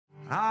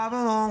I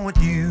belong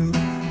with you,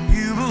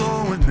 you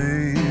belong with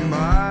me,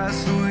 my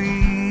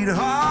sweetheart.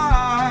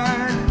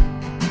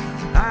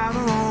 I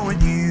belong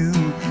with you,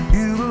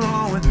 you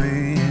belong with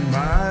me,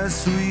 my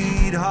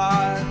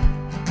sweetheart.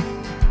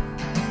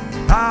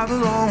 I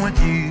belong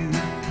with you,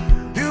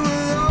 you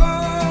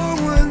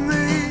belong with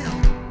me.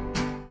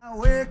 I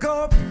wake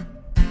up,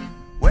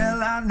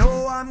 well I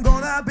know I'm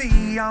gonna be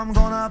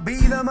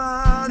the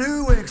man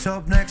who wakes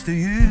up next to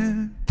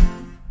you.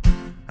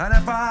 And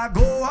if I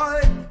go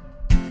out,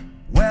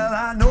 well,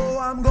 I know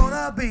I'm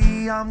gonna be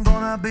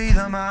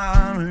the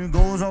man who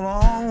goes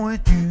along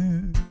with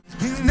you.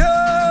 And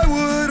I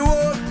would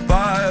walk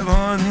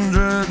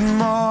 500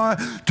 more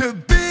to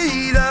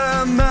be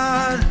the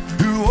man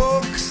who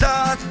walks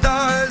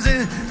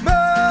 1,000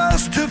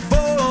 miles to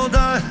fall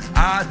down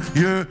at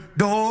your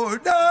door.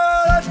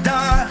 Da,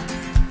 da,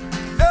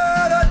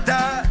 da, da,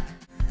 da.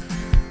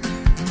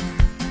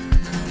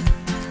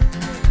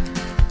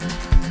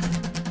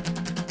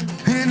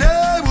 And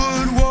I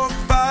would walk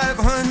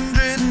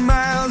 500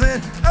 miles,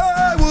 and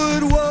I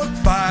would walk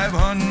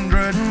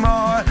 500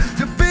 more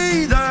to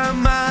be the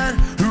man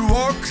who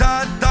walks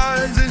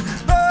 1,000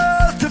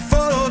 miles to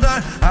fall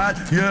down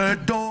at your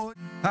door.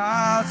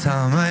 I'll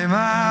tell my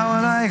ma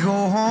when I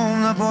go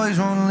home, the boys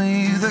won't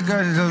leave the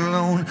girls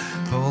alone.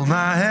 Pulled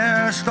my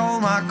hair, stole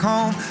my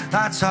comb,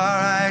 that's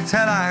alright till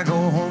I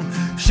go home.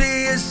 She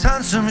is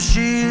handsome,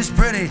 she is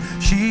pretty,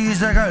 she's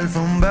the girl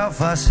from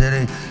Belfast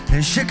City.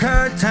 Is she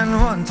curtain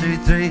 1, 2,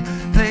 3?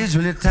 Please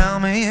will you tell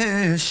me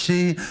who is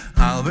she?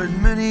 Albert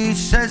Minnie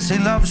says he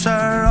loves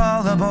her,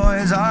 all the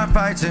boys are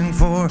fighting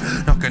for.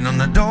 Knocking on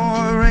the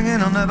door,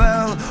 ringing on the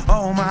bell,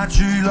 oh my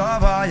true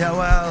love, are you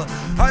well?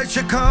 Out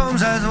she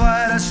comes as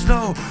white as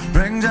snow,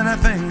 rings on her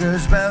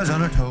fingers, bells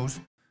on her toes.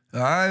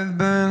 I've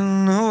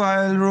been a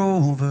wild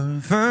rover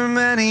for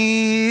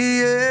many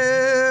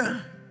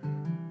years,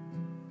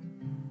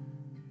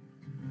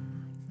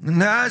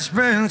 and I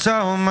spent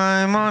all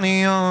my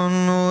money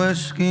on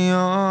whiskey,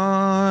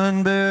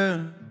 on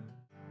beer.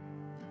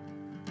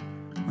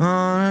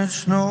 On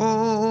it's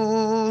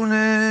no,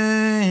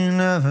 nay,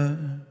 never.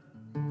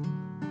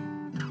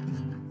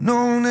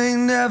 No, nay,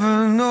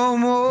 never, no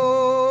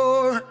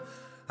more.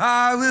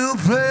 I will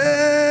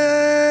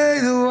play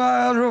the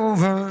wild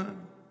rover.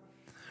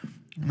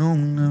 No,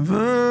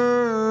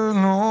 never,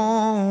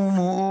 no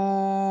more.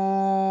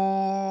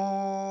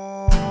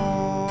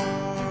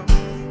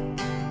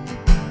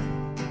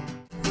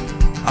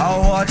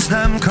 I'll watch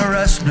them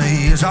caress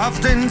me as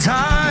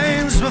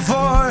oftentimes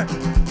before.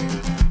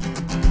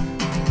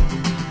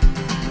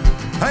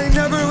 I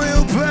never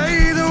will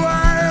play the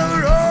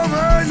wild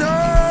rover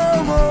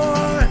no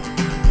more.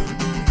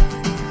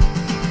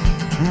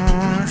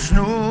 It's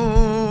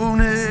no,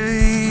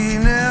 nay,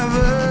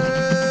 never.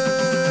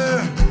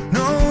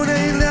 No,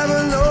 nay,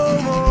 never, no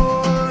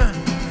more.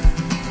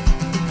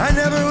 I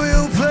never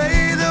will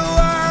play the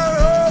wild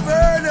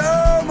rover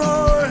no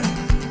more.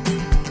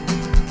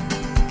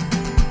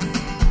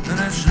 And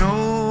it's no,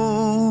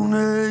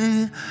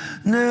 nay,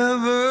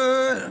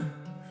 never.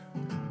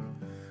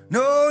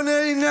 No,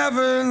 nay,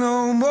 never,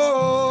 no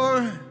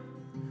more.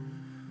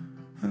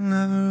 I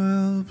never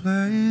will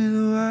play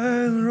the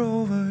wild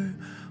rover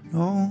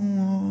no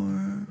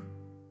more.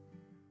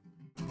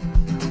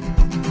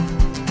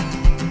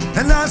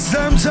 And ask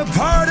them to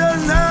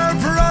pardon their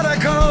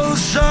prodigal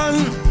son.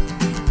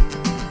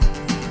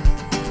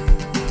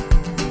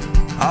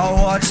 I'll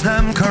watch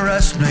them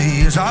caress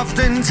me as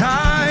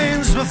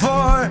oftentimes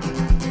before.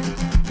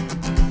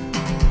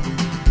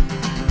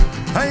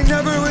 I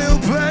never will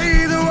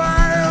play the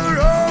wild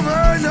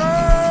rover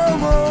no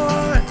more.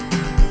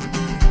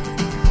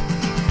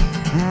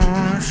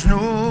 It's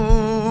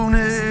no,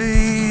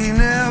 nay,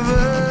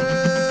 never.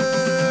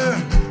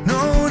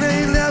 No,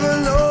 nay, never,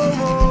 no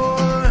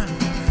more.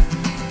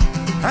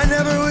 I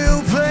never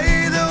will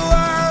play the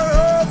wild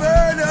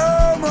rover no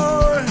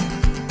more.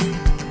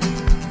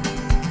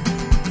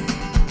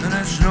 And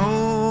it's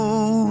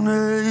no,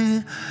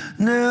 nay,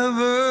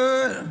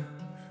 never.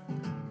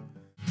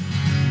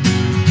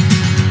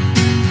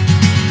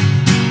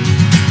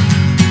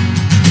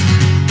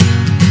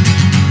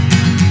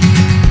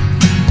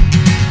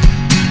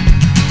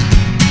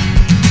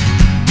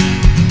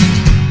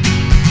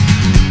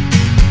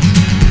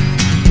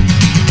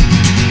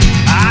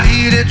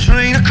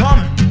 Train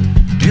a-comin',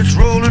 it's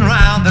rolling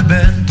round the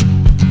bend.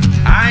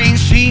 I ain't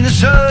seen the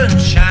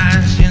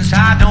sunshine since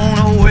I don't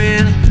know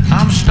when.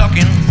 I'm stuck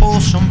in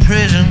Folsom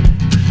Prison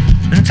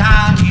and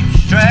time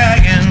keeps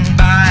dragging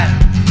by.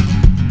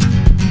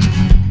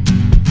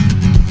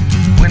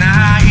 When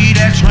I hear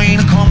that train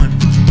a-comin',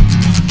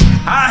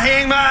 I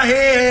hang my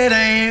head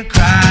and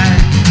cry.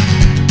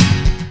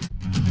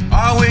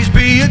 Always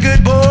be a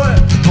good boy,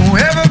 don't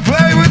ever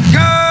play with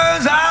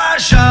guns. I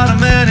shot a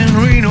man in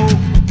Reno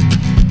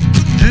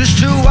just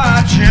to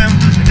watch him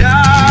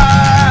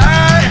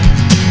die.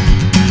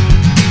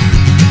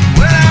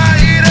 When I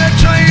hear that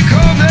train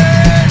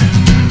coming,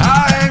 I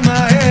hang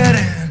my head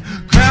and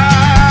cry.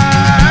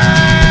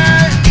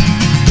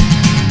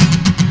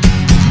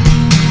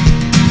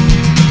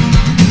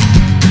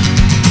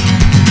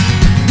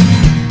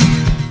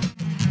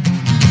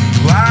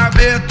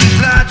 bet there's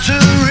lots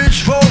of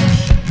rich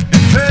folks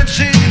and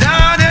fancy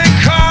dining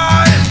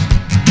cars,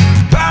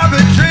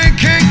 private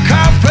drinking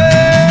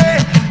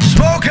coffee,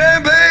 smoking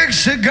big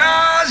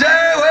cigars.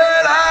 Hey,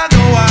 well, I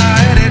know I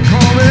had it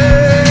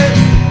coming.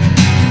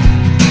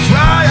 That's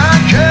why I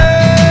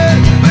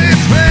can't be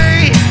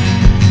free.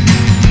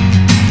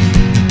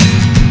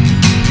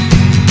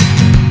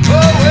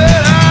 Oh,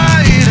 well,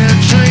 I ain't a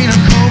train a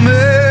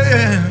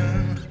coming,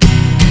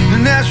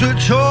 and that's what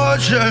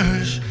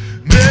tortures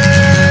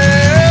me.